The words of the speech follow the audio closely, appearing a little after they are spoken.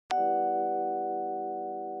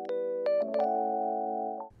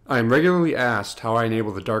I am regularly asked how I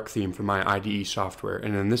enable the dark theme from my IDE software,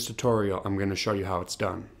 and in this tutorial I'm going to show you how it's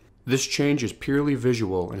done. This change is purely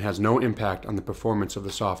visual and has no impact on the performance of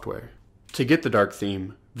the software. To get the dark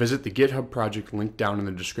theme, visit the GitHub project linked down in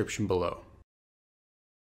the description below.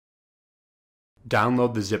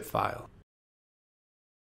 Download the zip file.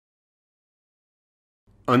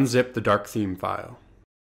 Unzip the dark theme file.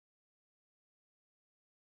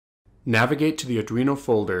 Navigate to the Arduino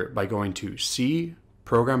folder by going to C,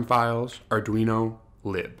 Program Files, Arduino,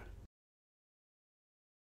 Lib.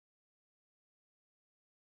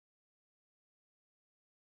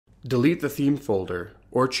 Delete the theme folder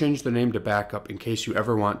or change the name to backup in case you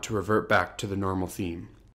ever want to revert back to the normal theme.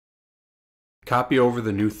 Copy over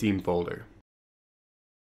the new theme folder.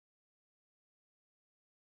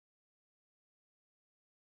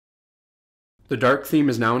 The dark theme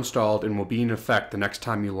is now installed and will be in effect the next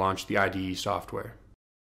time you launch the IDE software.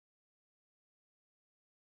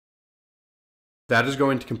 That is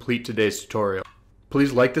going to complete today's tutorial.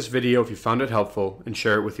 Please like this video if you found it helpful and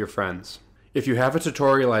share it with your friends. If you have a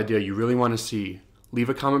tutorial idea you really want to see, leave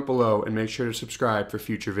a comment below and make sure to subscribe for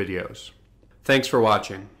future videos. Thanks for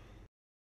watching.